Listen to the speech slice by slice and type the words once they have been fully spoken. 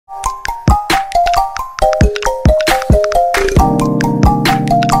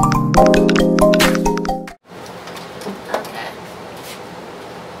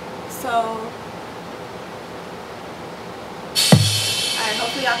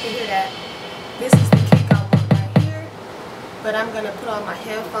can hear that. This is the kick I want right here. But I'm gonna put on my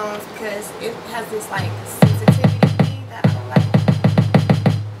headphones because it has this like sensitivity thing that I don't like.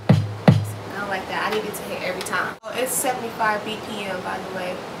 I don't like that. I need it to hit every time. Oh, it's 75 BPM, by the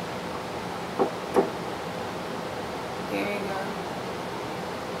way. There you go.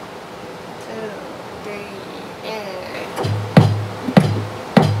 2, 3, and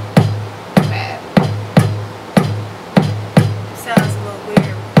bad. Sounds a little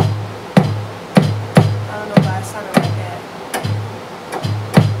weird. I don't know why it sounded like that.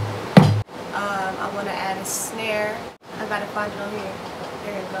 I want to add a snare. I gotta find it on here.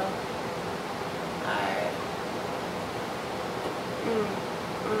 There you go. Alright.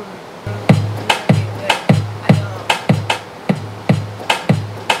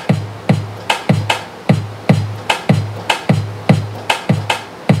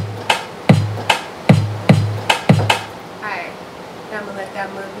 I'm gonna let that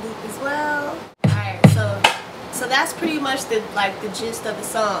mud loop as well. Alright, so that's pretty much the gist of the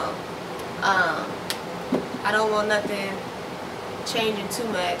song. I don't want nothing changing too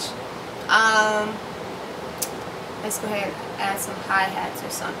much. Let's go ahead and add some hi-hats or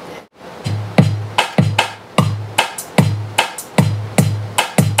something.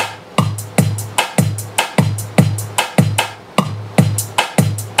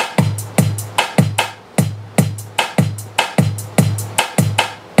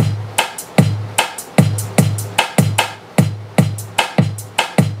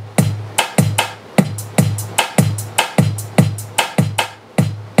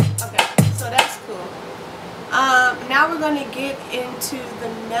 Now we're going to get into the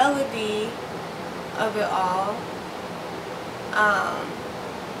melody of it all. I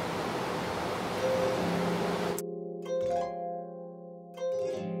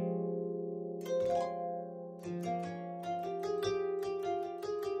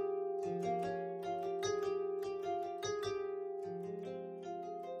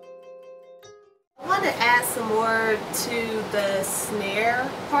want to add some more to the snare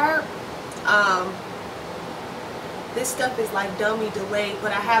part. This stuff is like dummy delayed,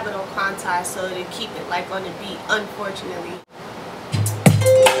 but I have it on quantize so to keep it like on the beat, unfortunately.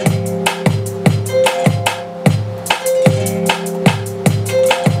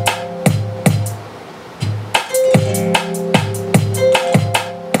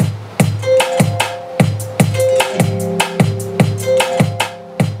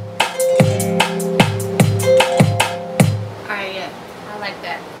 Alright, yeah, I like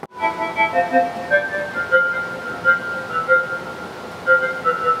that.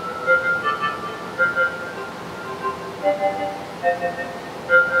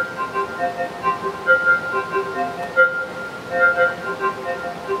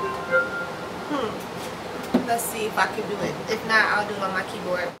 Let's see if I can do it. If not, I'll do it on my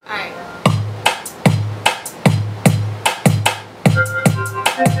keyboard. Alright.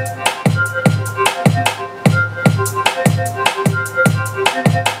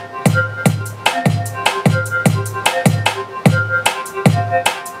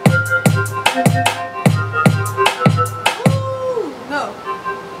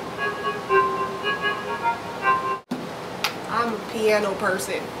 I'm a piano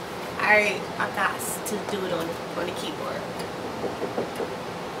person. I got to do it on the keyboard.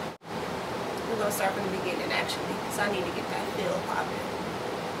 We're gonna start from the beginning actually, because I need to get that feel popping.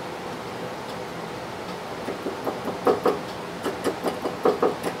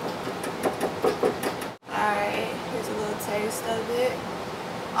 Alright, here's a little taste of it.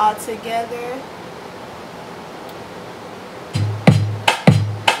 All together.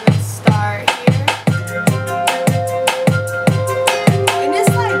 Let's start here.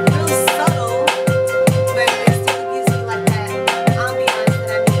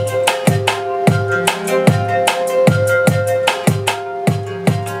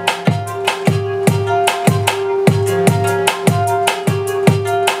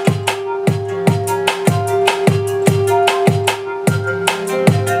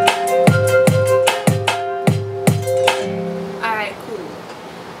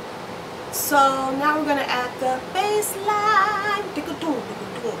 So now we're gonna add the bass line.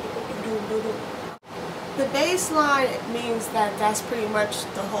 The bass line means that that's pretty much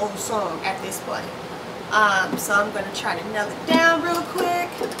the whole song at this point. So I'm gonna try to nail it down real quick.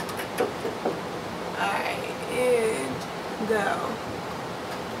 Alright, and go.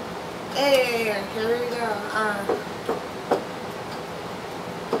 And here we go.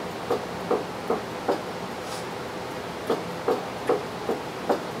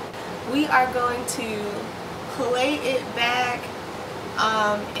 We are going to play it back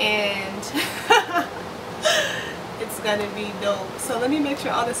and it's gonna be dope. So let me make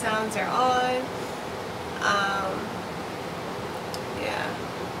sure all the sounds are on. Yeah.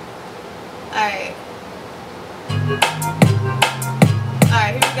 Alright.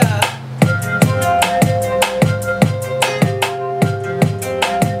 Alright, here we go.